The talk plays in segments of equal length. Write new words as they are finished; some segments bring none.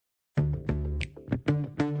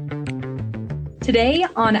Today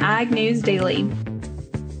on Ag News Daily.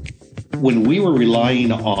 When we were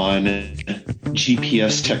relying on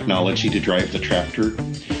GPS technology to drive the tractor,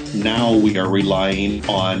 now we are relying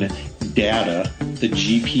on data the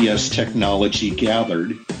GPS technology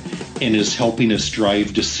gathered and is helping us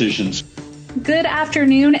drive decisions. Good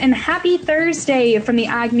afternoon and happy Thursday from the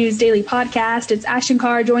Ag News Daily podcast. It's Ashton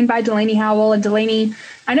Carr joined by Delaney Howell. And Delaney,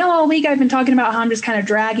 I know all week I've been talking about how I'm just kind of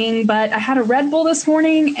dragging, but I had a Red Bull this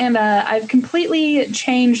morning and I've completely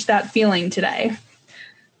changed that feeling today.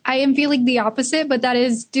 I am feeling the opposite, but that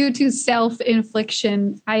is due to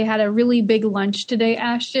self-infliction. I had a really big lunch today,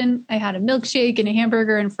 Ashton. I had a milkshake and a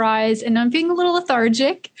hamburger and fries, and I'm feeling a little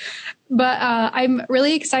lethargic. But I'm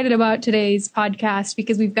really excited about today's podcast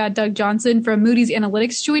because we've got Doug Johnson from Moody's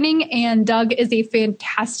Analytics joining, and Doug is a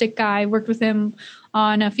fantastic guy. I worked with him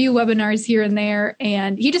on a few webinars here and there,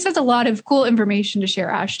 and he just has a lot of cool information to share,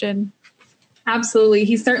 Ashton. Absolutely.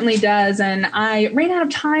 He certainly does. And I ran out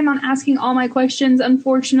of time on asking all my questions,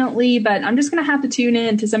 unfortunately, but I'm just going to have to tune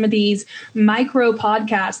in to some of these micro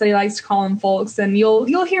podcasts that he likes to call them, folks, and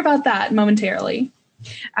you'll hear about that momentarily.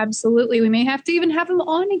 Absolutely. We may have to even have him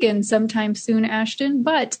on again sometime soon, Ashton.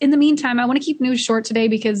 But in the meantime, I want to keep news short today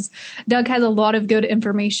because Doug has a lot of good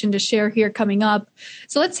information to share here coming up.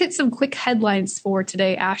 So let's hit some quick headlines for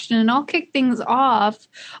today, Ashton. And I'll kick things off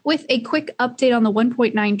with a quick update on the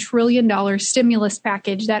 $1.9 trillion stimulus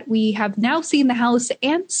package that we have now seen the House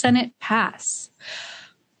and Senate pass.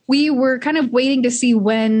 We were kind of waiting to see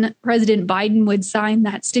when President Biden would sign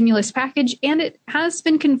that stimulus package, and it has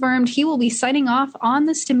been confirmed he will be signing off on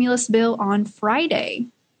the stimulus bill on Friday.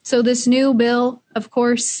 So this new bill, of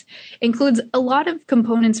course, includes a lot of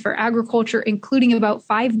components for agriculture, including about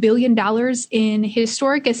 $5 billion in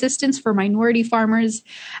historic assistance for minority farmers,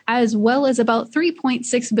 as well as about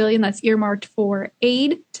 $3.6 billion that's earmarked for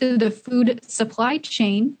aid to the food supply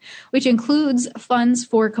chain, which includes funds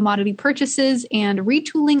for commodity purchases and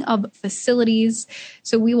retooling of facilities.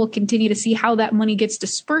 So we will continue to see how that money gets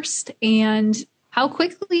dispersed and how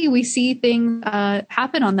quickly we see things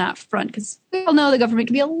happen on that front, because we all know the government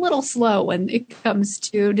can be a little slow when it comes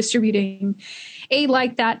to distributing aid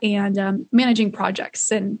like that and managing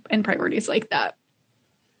projects and priorities like that.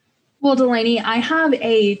 Well, Delaney, I have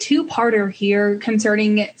a two-parter here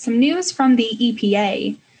concerning some news from the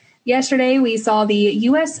EPA. Yesterday, we saw the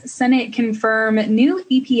U.S. Senate confirm new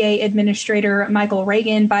EPA Administrator Michael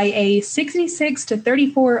Regan by a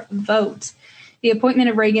 66-34 vote. The appointment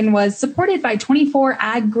of Regan was supported by 24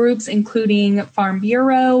 ag groups, including Farm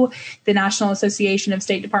Bureau, the National Association of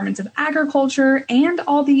State Departments of Agriculture, and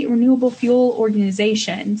all the renewable fuel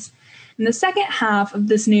organizations. And the second half of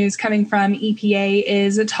this news coming from EPA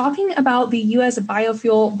is talking about the U.S.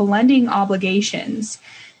 biofuel blending obligations.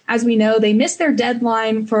 As we know, they missed their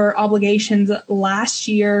deadline for obligations last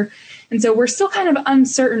year. And so we're still kind of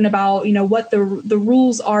uncertain about, what the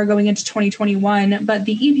rules are going into 2021. But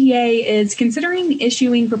the EPA is considering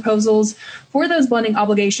issuing proposals for those blending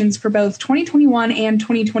obligations for both 2021 and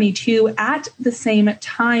 2022 at the same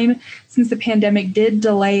time, since the pandemic did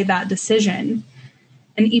delay that decision.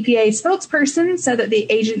 An EPA spokesperson said that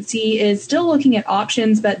the agency is still looking at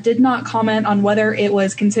options, but did not comment on whether it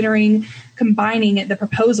was considering combining the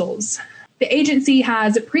proposals. The agency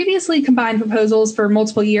has previously combined proposals for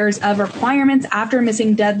multiple years of requirements after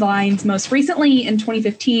missing deadlines, most recently in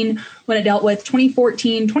 2015 when it dealt with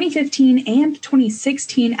 2014, 2015, and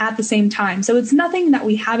 2016 at the same time. So it's nothing that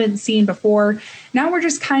we haven't seen before. Now we're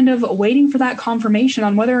just kind of waiting for that confirmation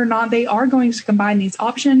on whether or not they are going to combine these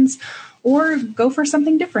options or go for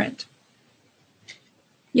something different.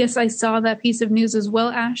 Yes, I saw that piece of news as well,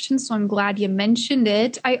 Ashton, so I'm glad you mentioned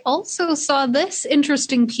it. I also saw this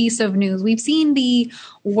interesting piece of news. We've seen the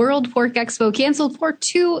World Pork Expo canceled for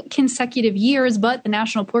 2 consecutive years, but the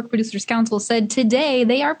National Pork Producers Council said today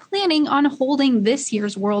they are planning on holding this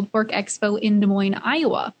year's World Pork Expo in Des Moines,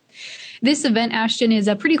 Iowa. This event, Ashton, is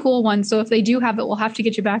a pretty cool one, so if they do have it, we'll have to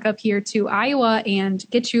get you back up here to Iowa and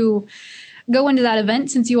get you go into that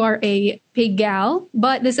event since you are a pig gal.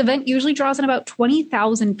 But this event usually draws in about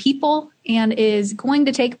 20,000 people and is going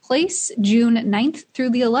to take place June 9th through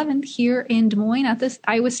the 11th here in Des Moines at this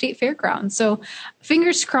Iowa State Fairgrounds. So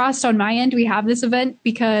fingers crossed on my end we have this event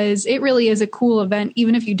because it really is a cool event,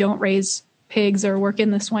 even if you don't raise pigs or work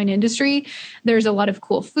in the swine industry. There's a lot of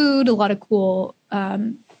cool food, a lot of cool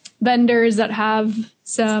vendors that have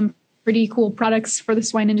some pretty cool products for the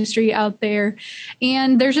swine industry out there.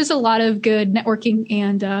 And there's just a lot of good networking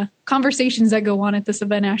and conversations that go on at this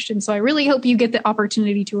event, Ashton. So I really hope you get the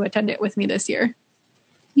opportunity to attend it with me this year.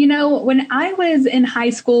 When I was in high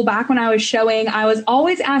school, back when I was showing, I was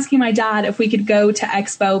always asking my dad if we could go to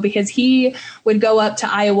Expo because he would go up to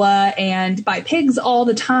Iowa and buy pigs all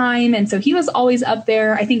the time. And so he was always up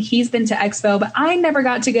there. I think he's been to Expo, but I never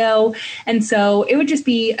got to go. And so it would just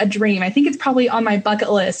be a dream. I think it's probably on my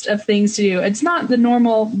bucket list of things to do. It's not the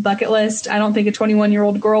normal bucket list I don't think a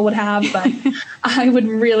 21-year-old girl would have, but I would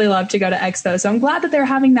really love to go to Expo. So I'm glad that they're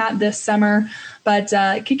having that this summer. But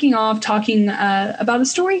kicking off, talking about a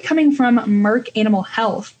story coming from Merck Animal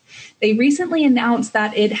Health. They recently announced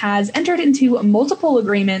that it has entered into multiple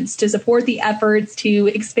agreements to support the efforts to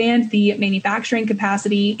expand the manufacturing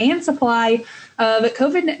capacity and supply of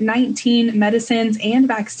COVID-19 medicines and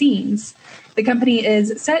vaccines. The company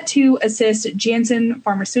is set to assist Janssen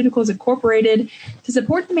Pharmaceuticals Incorporated to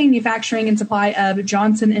support the manufacturing and supply of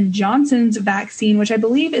Johnson & Johnson's vaccine, which I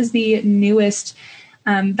believe is the newest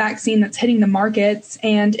vaccine that's hitting the markets.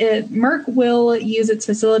 And Merck will use its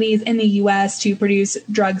facilities in the U.S. to produce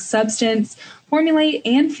drug substance, formulate,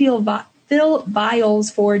 and fill vials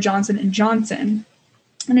for Johnson & Johnson.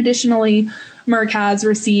 And additionally, Merck has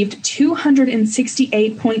received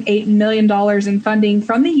 $268.8 million in funding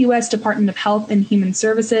from the U.S. Department of Health and Human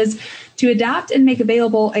Services to adapt and make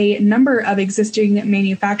available a number of existing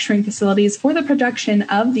manufacturing facilities for the production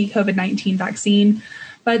of the COVID-19 vaccine.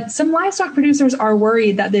 But some livestock producers are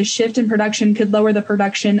worried that this shift in production could lower the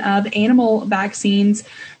production of animal vaccines.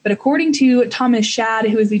 But according to Thomas Shad,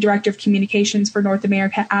 who is the director of communications for North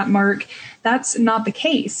America at Merck, that's not the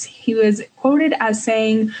case. He was quoted as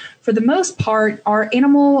saying, "For the most part, our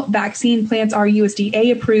animal vaccine plants are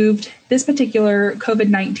USDA approved. This particular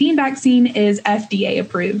COVID-19 vaccine is FDA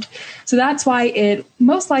approved. So that's why it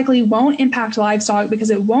most likely won't impact livestock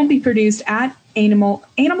because it won't be produced at animal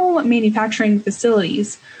manufacturing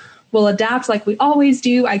facilities. We'll adapt like we always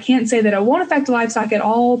do. I can't say that it won't affect livestock at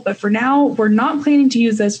all, but for now, we're not planning to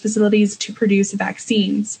use those facilities to produce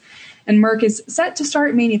vaccines." And Merck is set to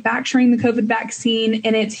start manufacturing the COVID vaccine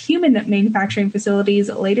in its human manufacturing facilities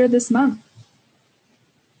later this month.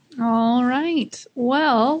 All right.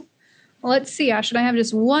 Well, let's see, Ash. I have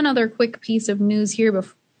just one other quick piece of news here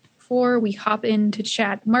before we hop into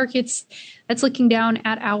chat markets. That's looking down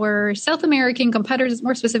at our South American competitors,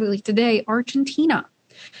 more specifically today, Argentina.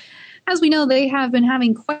 As we know, they have been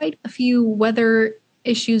having quite a few weather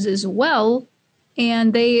issues as well,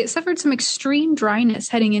 and they suffered some extreme dryness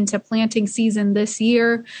heading into planting season this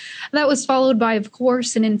year. That was followed by, of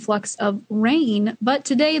course, an influx of rain. But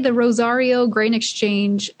today, the Rosario Grain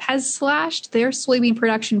Exchange has slashed their soybean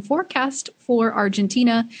production forecast for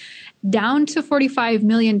Argentina down to 45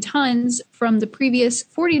 million tons from the previous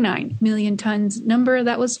 49 million tons number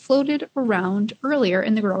that was floated around earlier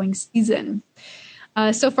in the growing season.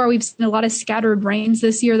 So far, we've seen a lot of scattered rains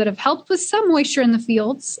this year that have helped with some moisture in the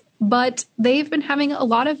fields, but they've been having a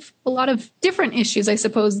lot of different issues, I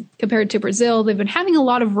suppose, compared to Brazil. They've been having a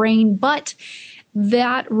lot of rain, but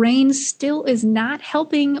that rain still is not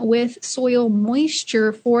helping with soil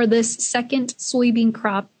moisture for this second soybean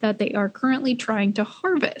crop that they are currently trying to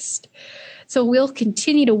harvest. So we'll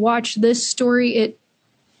continue to watch this story. It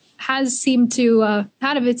has seemed to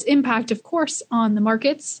have its impact, of course, on the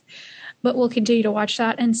markets, but we'll continue to watch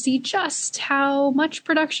that and see just how much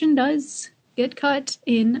production does get cut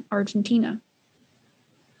in Argentina.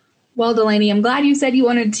 Well, Delaney, I'm glad you said you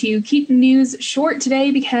wanted to keep news short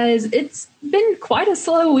today because it's been quite a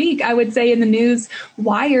slow week, I would say, in the news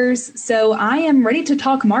wires. So I am ready to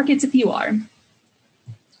talk markets if you are.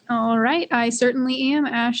 All right. I certainly am,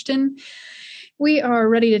 Ashton. We are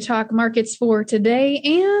ready to talk markets for today,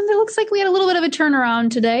 and it looks like we had a little bit of a turnaround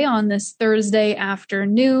today on this Thursday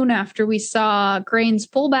afternoon after we saw grains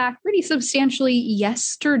pull back pretty substantially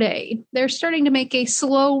yesterday. They're starting to make a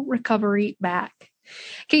slow recovery back.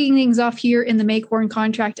 Kicking things off here in the May corn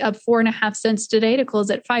contract, up 4.5 cents today to close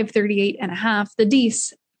at 538.5. The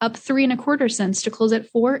Dees up 3.25 cents to close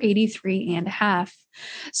at 483.5.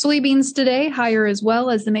 Soybeans today higher as well,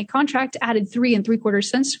 as the May contract added 3.75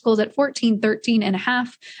 cents to close at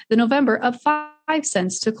 1413.5. The November up 5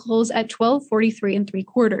 cents to close at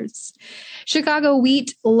 1243.75. Chicago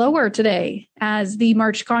wheat lower today, as the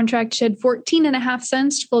March contract shed 14.5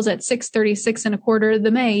 cents to close at 636.25. The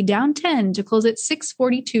May down 10 to close at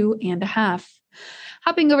 642.5.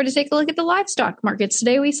 Hopping over to take a look at the livestock markets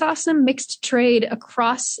today, we saw some mixed trade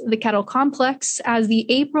across the cattle complex, as the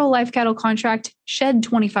April live cattle contract shed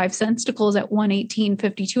 25 cents to close at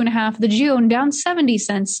 118.52.5. The June down 70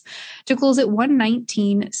 cents to close at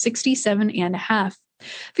 119.67.5.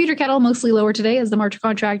 Feeder cattle mostly lower today, as the March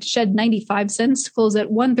contract shed 95 cents to close at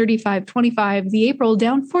 135.25. The April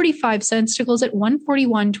down 45 cents to close at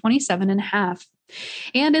 141.27.5.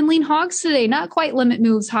 And in lean hogs today, not quite limit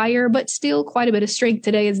moves higher, but still quite a bit of strength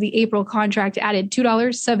today as the April contract added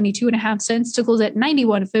 $2.72.5 to close at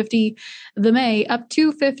 91.50. The May up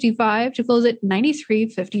 $2.55 to close at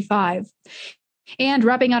 93.55. And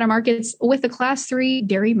wrapping out our markets with the Class 3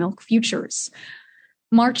 dairy milk futures.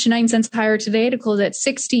 March 9 cents higher today to close at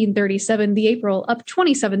 16.37. The April up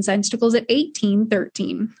 27 cents to close at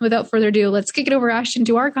 18.13. Without further ado, let's kick it over, Ashton,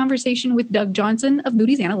 to our conversation with Doug Johnson of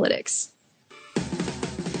Moody's Analytics.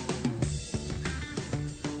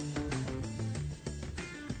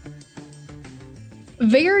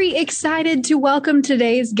 Very excited to welcome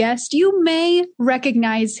today's guest. You may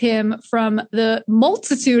recognize him from the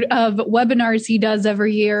multitude of webinars he does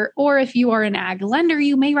every year, or if you are an ag lender,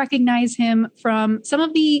 you may recognize him from some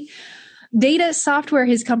of the data software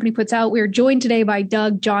his company puts out. We're joined today by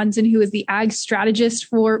Doug Johnson, who is the ag strategist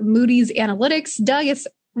for Moody's Analytics. Doug, it's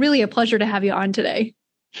really a pleasure to have you on today.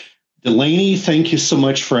 Delaney, thank you so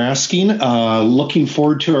much for asking. Looking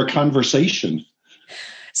forward to our conversation.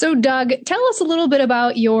 So, Doug, tell us a little bit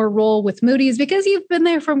about your role with Moody's, because you've been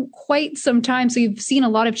there for quite some time. So you've seen a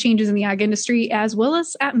lot of changes in the ag industry as well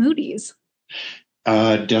as at Moody's.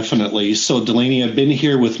 Definitely. So, Delaney, I've been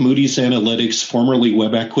here with Moody's Analytics, formerly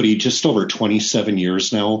WebEquity, just over 27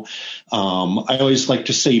 years now. I always like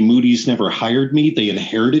to say Moody's never hired me. They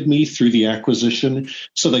inherited me through the acquisition.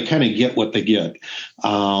 So they kind of get what they get.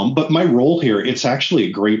 But my role here, it's actually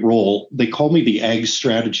a great role. They call me the ag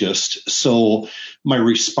strategist. So my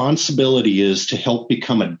responsibility is to help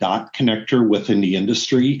become a dot connector within the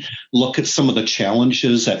industry, look at some of the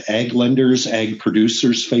challenges that ag lenders, ag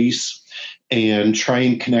producers face, and try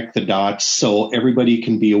and connect the dots so everybody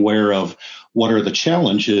can be aware of what are the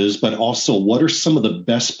challenges, but also what are some of the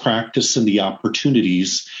best practice and the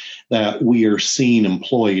opportunities that we are seeing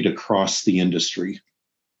employed across the industry.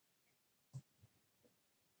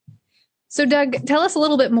 So, Doug, tell us a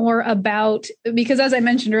little bit more about, because as I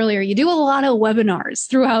mentioned earlier, you do a lot of webinars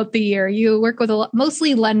throughout the year. You work with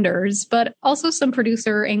mostly lenders, but also some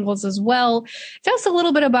producer angles as well. Tell us a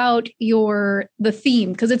little bit about the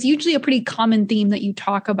theme, because it's usually a pretty common theme that you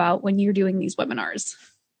talk about when you're doing these webinars.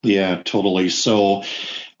 Yeah, totally. So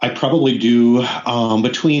I probably do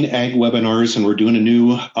between ag webinars, and we're doing a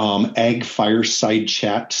new ag fireside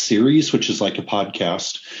chat series, which is like a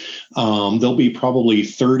podcast. There'll be probably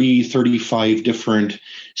 30, 35 different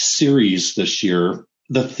series this year.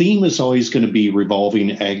 The theme is always going to be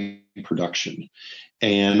revolving ag production.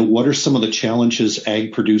 And what are some of the challenges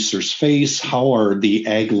ag producers face? How are the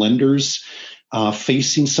ag lenders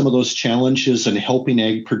facing some of those challenges and helping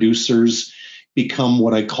ag producers become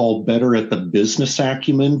what I call better at the business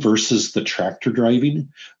acumen versus the tractor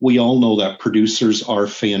driving? We all know that producers are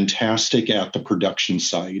fantastic at the production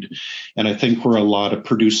side. And I think where a lot of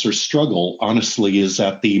producers struggle, honestly, is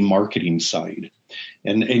at the marketing side.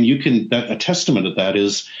 And you can, a testament of that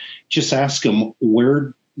is just ask them,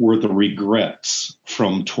 where were the regrets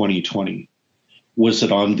from 2020? Was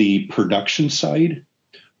it on the production side,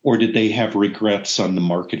 or did they have regrets on the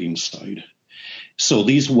marketing side? So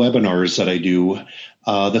these webinars that I do,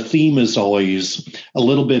 the theme is always a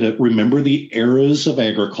little bit of remember the eras of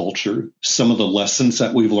agriculture, some of the lessons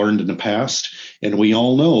that we've learned in the past. And we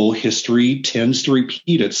all know history tends to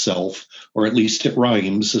repeat itself, or at least it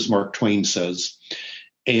rhymes, as Mark Twain says.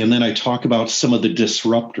 And then I talk about some of the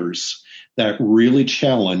disruptors that really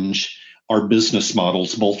challenge our business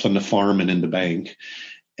models, both on the farm and in the bank.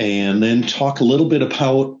 And then talk a little bit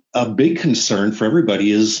about a big concern for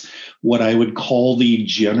everybody is what I would call the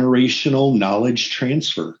generational knowledge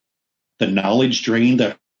transfer, the knowledge drain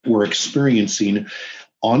that we're experiencing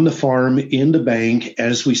on the farm, in the bank,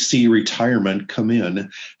 as we see retirement come in.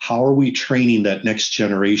 How are we training that next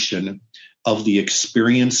generation of the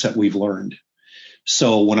experience that we've learned?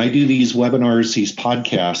 So when I do these webinars, these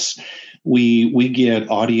podcasts, we get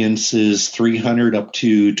audiences 300 up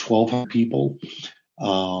to 1,200 people.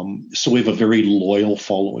 So we have a very loyal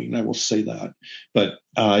following, I will say that. But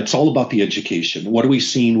it's all about the education. What are we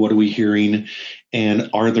seeing? What are we hearing? And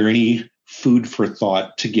are there any food for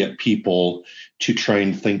thought to get people to try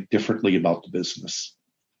and think differently about the business?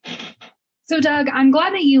 So, Doug, I'm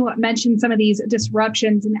glad that you mentioned some of these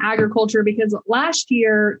disruptions in agriculture, because last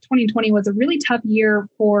year, 2020, was a really tough year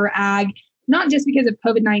for ag, not just because of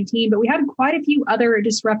COVID-19, but we had quite a few other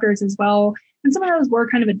disruptors as well. And some of those were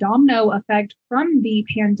kind of a domino effect from the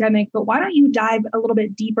pandemic. But why don't you dive a little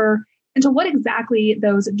bit deeper into what exactly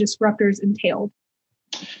those disruptors entailed?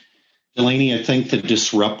 Delaney, I think the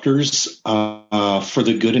disruptors, for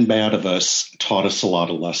the good and bad of us, taught us a lot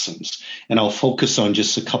of lessons. And I'll focus on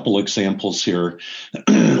just a couple examples here.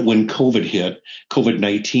 When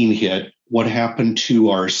COVID-19 hit, what happened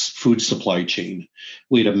to our food supply chain?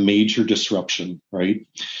 We had a major disruption, right?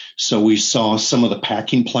 So we saw some of the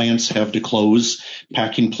packing plants have to close.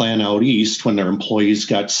 Packing plant out east, when their employees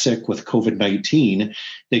got sick with COVID-19,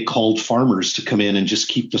 they called farmers to come in and just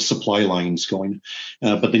keep the supply lines going.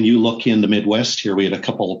 But then you look in the Midwest here, we had a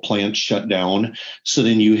couple of plants shut down. So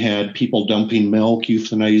then you had people dumping milk,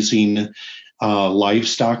 euthanizing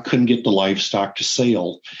livestock, couldn't get the livestock to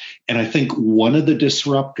sale. And I think one of the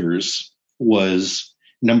disruptors was,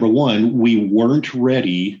 number one, we weren't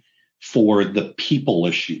ready for the people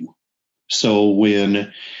issue. So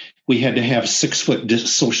when we had to have 6-foot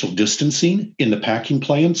social distancing in the packing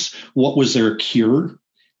plants, what was their cure?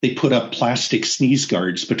 They put up plastic sneeze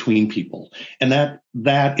guards between people. And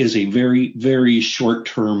that is a very, very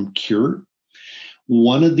short-term cure.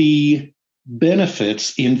 One of the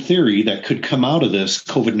benefits, in theory, that could come out of this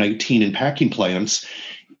COVID-19 in packing plants,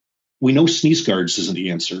 we know sneeze guards isn't the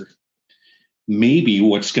answer. Maybe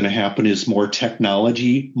what's going to happen is more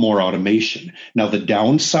technology, more automation. Now, the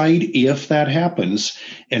downside, if that happens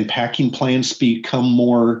and packing plants become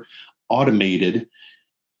more automated,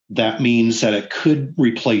 that means that it could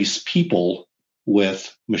replace people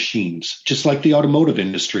with machines, just like the automotive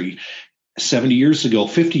industry. 70 years ago,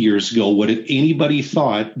 50 years ago, would anybody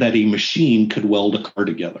thought that a machine could weld a car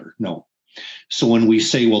together? No. So when we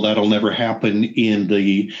say, well, that'll never happen in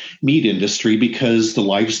the meat industry because the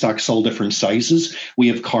livestock's all different sizes, we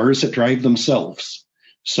have cars that drive themselves.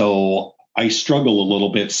 So I struggle a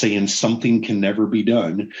little bit saying something can never be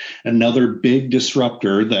done. Another big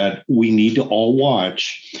disruptor that we need to all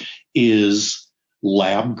watch is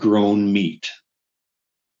lab-grown meat.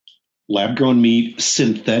 Lab-grown meat,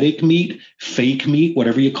 synthetic meat, fake meat,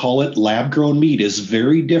 whatever you call it, lab-grown meat is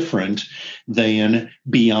very different than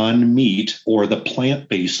Beyond Meat or the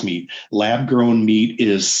plant-based meat. Lab-grown meat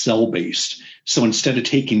is cell-based. So instead of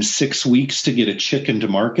taking 6 weeks to get a chicken to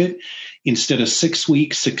market, instead of 6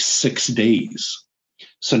 weeks, 6 days.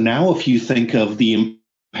 So now if you think of the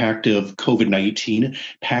impact of COVID-19,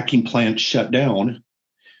 packing plants shut down,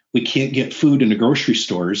 we can't get food into grocery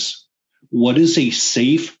stores. What is a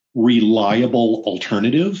safe, reliable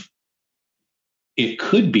alternative? It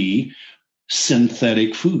could be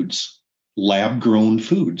synthetic foods, lab-grown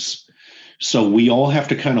foods. So we all have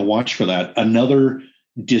to kind of watch for that. Another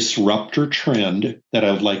disruptor trend that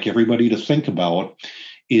I would like everybody to think about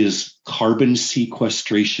is carbon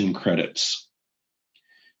sequestration credits.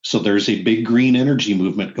 So there's a big green energy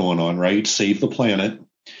movement going on, right? Save the planet.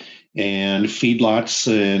 And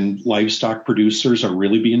feedlots and livestock producers are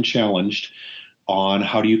really being challenged on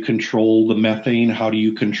how do you control the methane, how do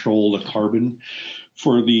you control the carbon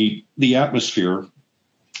for the atmosphere.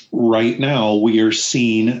 Right now, we are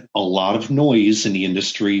seeing a lot of noise in the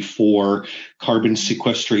industry for carbon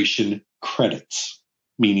sequestration credits,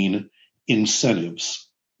 meaning incentives.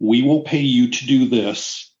 We will pay you to do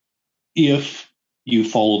this if you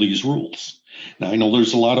follow these rules. Now, I know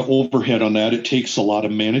there's a lot of overhead on that. It takes a lot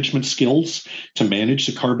of management skills to manage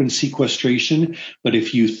the carbon sequestration. But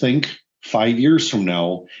if you think 5 years from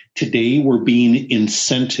now, today we're being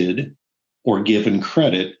incented or given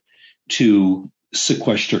credit to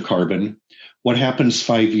sequester carbon. What happens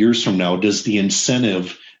 5 years from now? Does the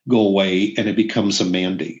incentive go away and it becomes a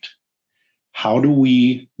mandate? How do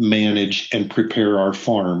we manage and prepare our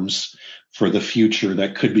farms for the future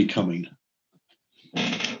that could be coming?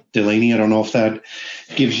 Delaney, I don't know if that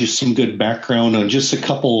gives you some good background on just a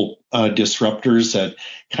couple disruptors that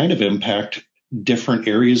kind of impact different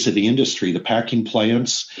areas of the industry, the packing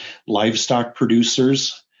plants, livestock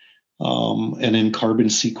producers, and then carbon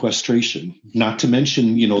sequestration, not to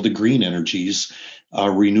mention, the green energies,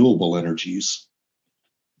 renewable energies.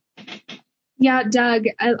 Yeah, Doug,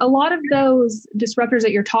 a lot of those disruptors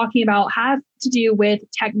that you're talking about have to do with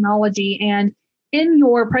technology. And in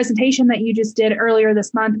your presentation that you just did earlier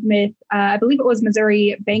this month with, I believe it was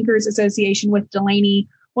Missouri Bankers Association with Delaney,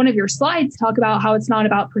 one of your slides talk about how it's not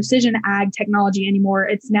about precision ag technology anymore.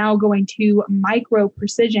 It's now going to micro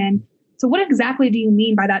precision. So what exactly do you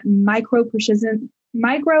mean by that micro precision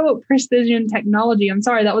technology? I'm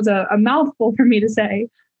sorry, that was a mouthful for me to say.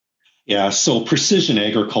 Yeah, so precision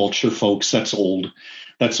agriculture, folks, that's old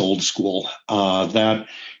school. That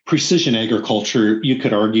precision agriculture, you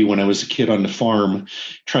could argue when I was a kid on the farm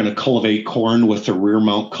trying to cultivate corn with a rear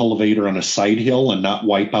mount cultivator on a side hill and not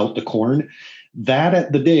wipe out the corn. That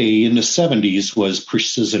at the day in the 70s was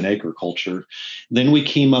precision agriculture. Then we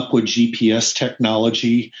came up with GPS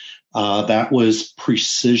technology. That was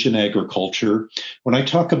precision agriculture. When I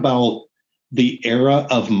talk about the era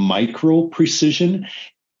of micro precision,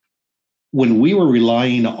 when we were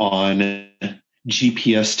relying on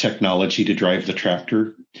GPS technology to drive the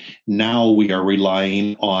tractor. Now we are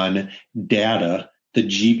relying on data the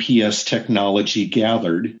GPS technology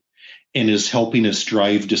gathered and is helping us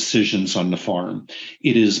drive decisions on the farm.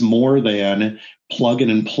 It is more than plug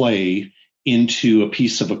and play into a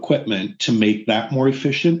piece of equipment to make that more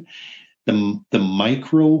efficient. The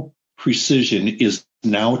micro precision is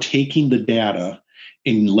now taking the data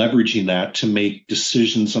and leveraging that to make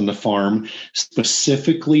decisions on the farm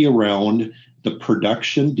specifically around the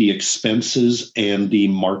production, the expenses, and the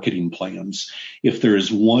marketing plans. If there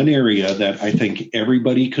is one area that I think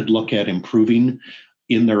everybody could look at improving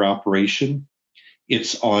in their operation,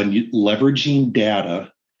 it's on leveraging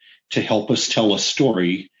data to help us tell a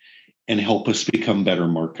story and help us become better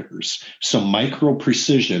marketers. So micro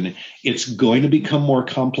precision, it's going to become more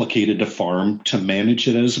complicated to farm, to manage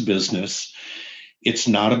it as a business. It's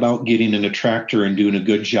not about getting in a tractor and doing a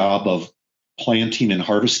good job of planting and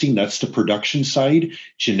harvesting. That's the production side.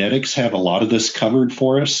 Genetics have a lot of this covered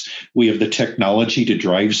for us. We have the technology to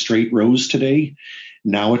drive straight rows today.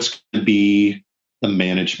 Now it's going to be the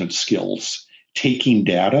management skills, taking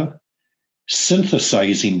data,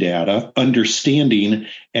 synthesizing data, understanding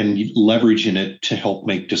and leveraging it to help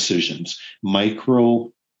make decisions.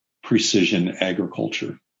 Micro precision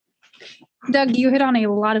agriculture. Doug, you hit on a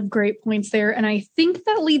lot of great points there. And I think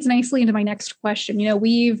that leads nicely into my next question. You know,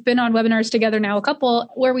 we've been on webinars together now, a couple,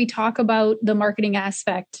 where we talk about the marketing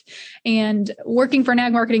aspect. And working for an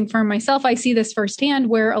ag marketing firm myself, I see this firsthand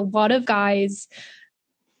where a lot of guys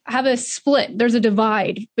have a split. There's a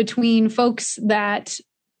divide between folks that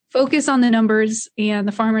focus on the numbers and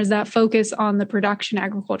the farmers that focus on the production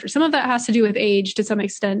agriculture. Some of that has to do with age to some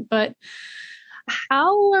extent, but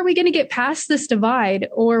how are we going to get past this divide,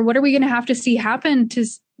 or what are we going to have to see happen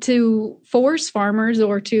to force farmers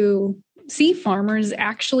or to see farmers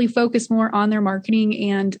actually focus more on their marketing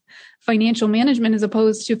and financial management as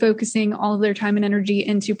opposed to focusing all of their time and energy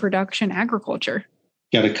into production agriculture?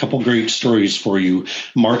 Got a couple great stories for you.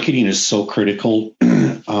 Marketing is so critical.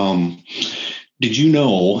 Did you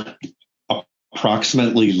know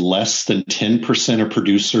approximately less than 10% of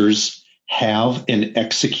producers have and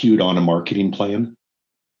execute on a marketing plan?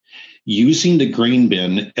 Using the grain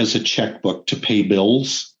bin as a checkbook to pay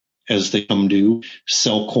bills as they come due,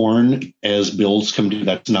 sell corn as bills come due,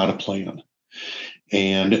 that's not a plan.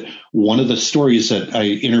 And one of the stories that I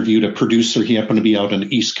interviewed a producer, he happened to be out on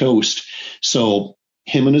the East Coast. So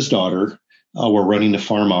him and his daughter were running the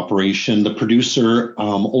farm operation. The producer,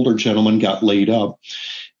 older gentleman, got laid up,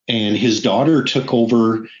 and his daughter took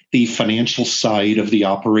over the financial side of the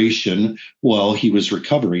operation while he was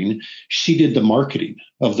recovering. She did the marketing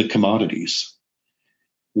of the commodities.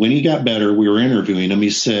 When he got better, we were interviewing him. He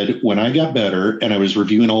said, when I got better and I was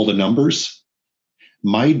reviewing all the numbers,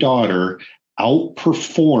 my daughter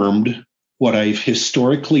outperformed what I've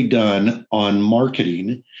historically done on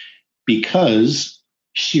marketing because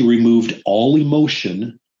she removed all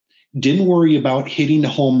emotion, didn't worry about hitting the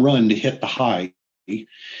home run to hit the high.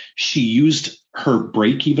 She used her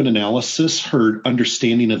break-even analysis, her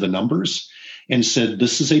understanding of the numbers, and said,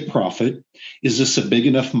 this is a profit. Is this a big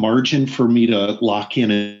enough margin for me to lock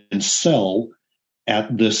in and sell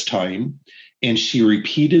at this time? And she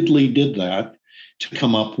repeatedly did that to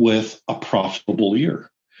come up with a profitable year.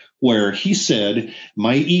 Where he said,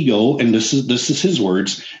 my ego, and this is his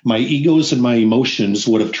words, my egos and my emotions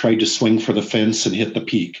would have tried to swing for the fence and hit the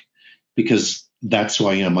peak, because that's who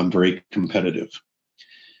I am. I'm very competitive.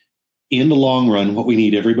 In the long run, what we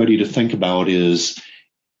need everybody to think about is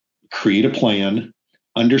create a plan,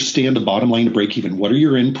 understand the bottom line to break even. What are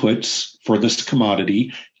your inputs for this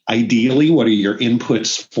commodity? Ideally, what are your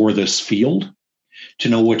inputs for this field? To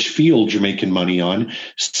know which field you're making money on.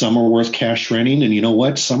 Some are worth cash renting, and you know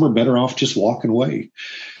what? Some are better off just walking away.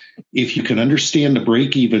 If you can understand the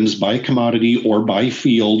break evens by commodity or by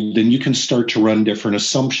field, then you can start to run different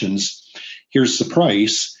assumptions. Here's the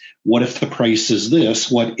price. What if the price is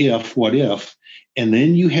this? What if? And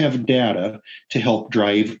then you have data to help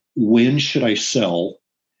drive when should I sell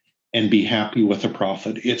and be happy with a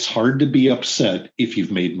profit. It's hard to be upset if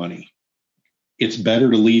you've made money. It's better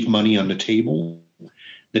to leave money on the table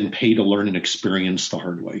than pay to learn and experience the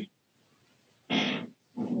hard way.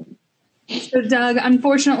 So, Doug,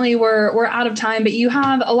 unfortunately, we're out of time, but you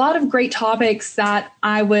have a lot of great topics that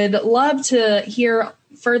I would love to hear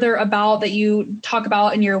further about, that you talk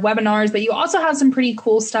about in your webinars, but you also have some pretty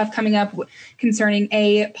cool stuff coming up concerning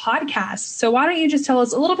a podcast. So why don't you just tell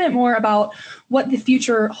us a little bit more about what the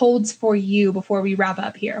future holds for you before we wrap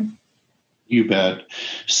up here? You bet.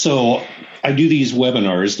 So I do these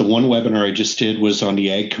webinars. The one webinar I just did was on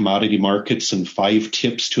the ag commodity markets and 5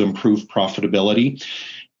 tips to improve profitability.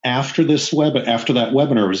 after that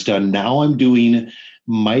webinar was done, now I'm doing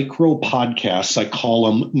micro podcasts. I call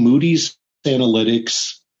them Moody's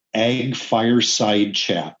Analytics Ag Fireside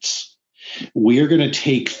Chats. We are going to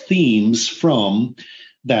take themes from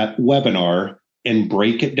that webinar and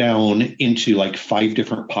break it down into like 5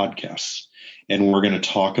 different podcasts. And we're going to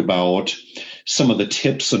talk about some of the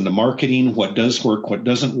tips in the marketing, what does work, what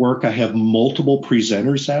doesn't work. I have multiple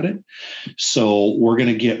presenters at it. So we're going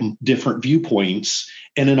to get different viewpoints.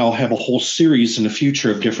 And then I'll have a whole series in the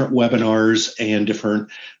future of different webinars and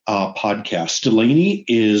different podcasts. Delaney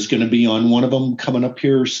is going to be on one of them coming up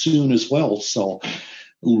here soon as well. So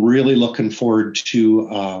really looking forward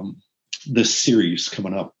to this series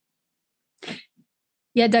coming up.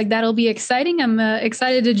 Yeah, Doug, that'll be exciting. I'm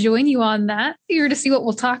excited to join you on that. Eager to see what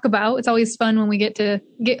we'll talk about. It's always fun when we get to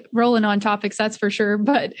get rolling on topics, that's for sure.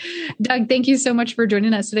 But Doug, thank you so much for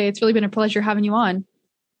joining us today. It's really been a pleasure having you on.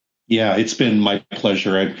 Yeah, it's been my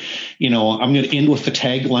pleasure. I'm going to end with the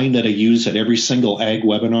tagline that I use at every single ag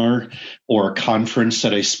webinar or conference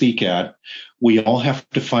that I speak at. We all have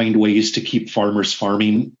to find ways to keep farmers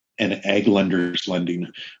farming and ag lenders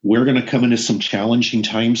lending. We're going to come into some challenging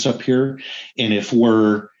times up here. And if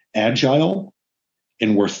we're agile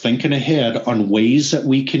and we're thinking ahead on ways that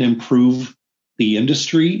we can improve the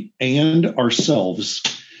industry and ourselves,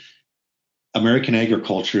 American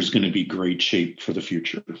agriculture is going to be great shape for the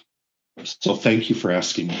future. So thank you for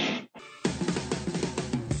asking me.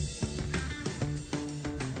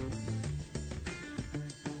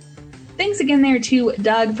 Thanks again there to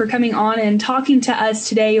Doug for coming on and talking to us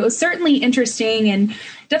today. It was certainly interesting, and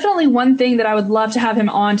definitely one thing that I would love to have him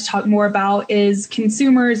on to talk more about is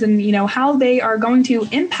consumers and, how they are going to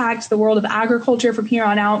impact the world of agriculture from here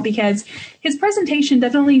on out, because his presentation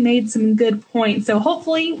definitely made some good points. So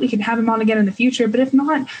hopefully we can have him on again in the future. But if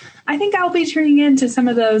not, I think I'll be tuning into some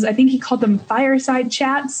of those. I think he called them fireside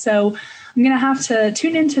chats. So I'm going to have to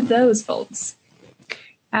tune into those, folks.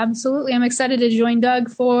 Absolutely. I'm excited to join Doug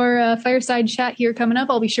for a fireside chat here coming up.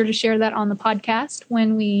 I'll be sure to share that on the podcast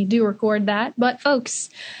when we do record that. But folks,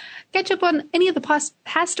 catch up on any of the past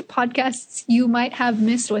podcasts you might have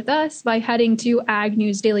missed with us by heading to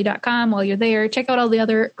agnewsdaily.com. While you're there, check out all the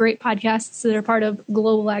other great podcasts that are part of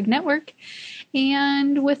Global Ag Network.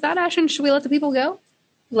 And with that, Ashton, should we let the people go?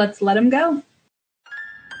 Let's let them go.